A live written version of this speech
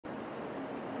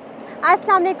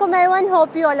Assalamu alaikum everyone,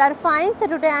 hope you all are fine. So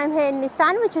today I am here in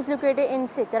Nissan, which is located in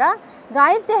Sitra.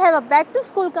 Guys, they have a back to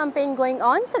school campaign going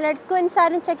on, so let's go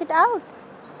inside and check it out.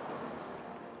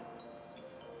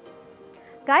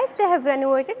 Guys, they have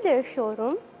renovated their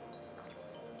showroom.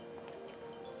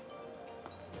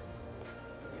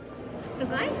 So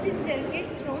guys, this is their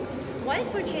kids room. While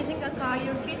purchasing a car,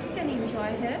 your kids can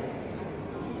enjoy here.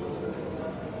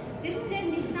 This is their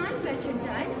Nissan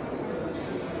merchandise.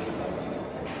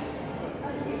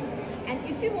 And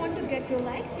if you want to get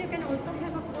relaxed, you can also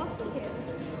have a coffee here.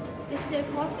 This is their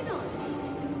coffee lounge.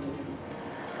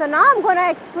 So now I'm going to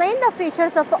explain the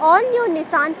features of all new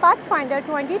Nissan Pathfinder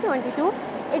 2022.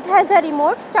 It has a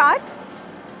remote start.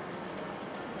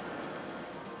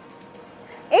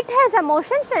 It has a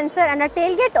motion sensor and a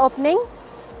tailgate opening.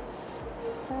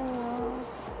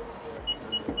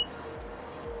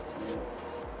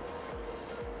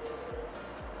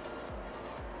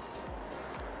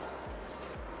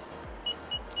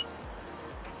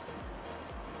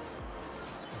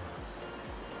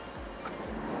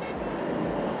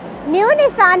 New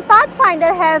Nissan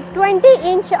Pathfinder have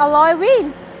 20-inch alloy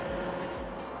wheels.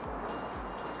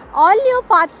 All new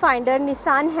Pathfinder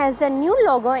Nissan has a new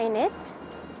logo in it,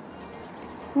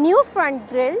 new front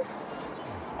grills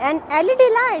and LED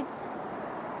lights.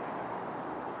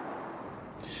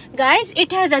 Guys,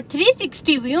 it has a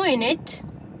 360 view in it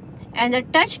and a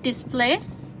touch display.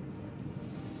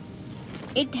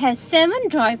 It has 7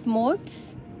 drive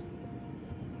modes.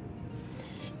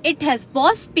 It has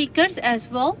Bose speakers as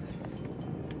well.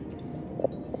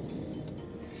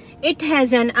 It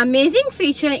has an amazing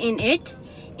feature in it,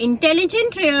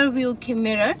 intelligent rear view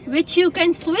mirror, which you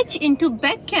can switch into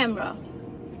back camera.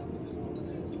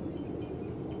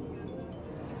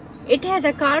 It has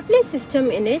a CarPlay system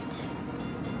in it.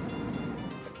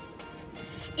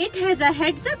 It has a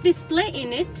heads-up display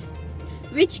in it,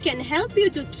 which can help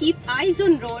you to keep eyes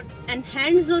on road and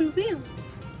hands on wheel.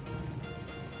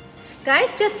 Guys,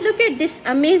 just look at this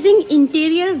amazing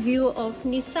interior view of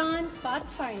Nissan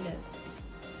Pathfinder.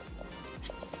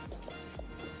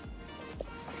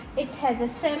 It has a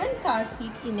 7-car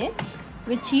seat in it,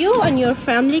 which you and your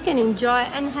family can enjoy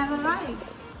and have a ride.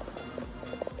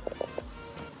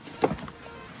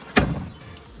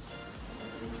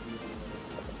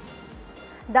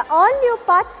 The all-new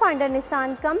Pathfinder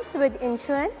Nissan comes with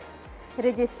insurance,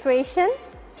 registration,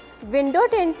 window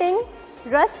tinting,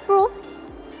 rust-proof,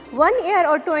 1 year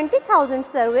or 20,000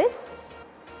 service.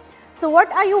 So what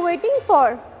are you waiting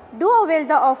for? Do avail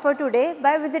the offer today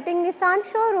by visiting Nissan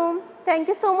showroom. Thank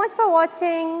you so much for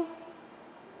watching.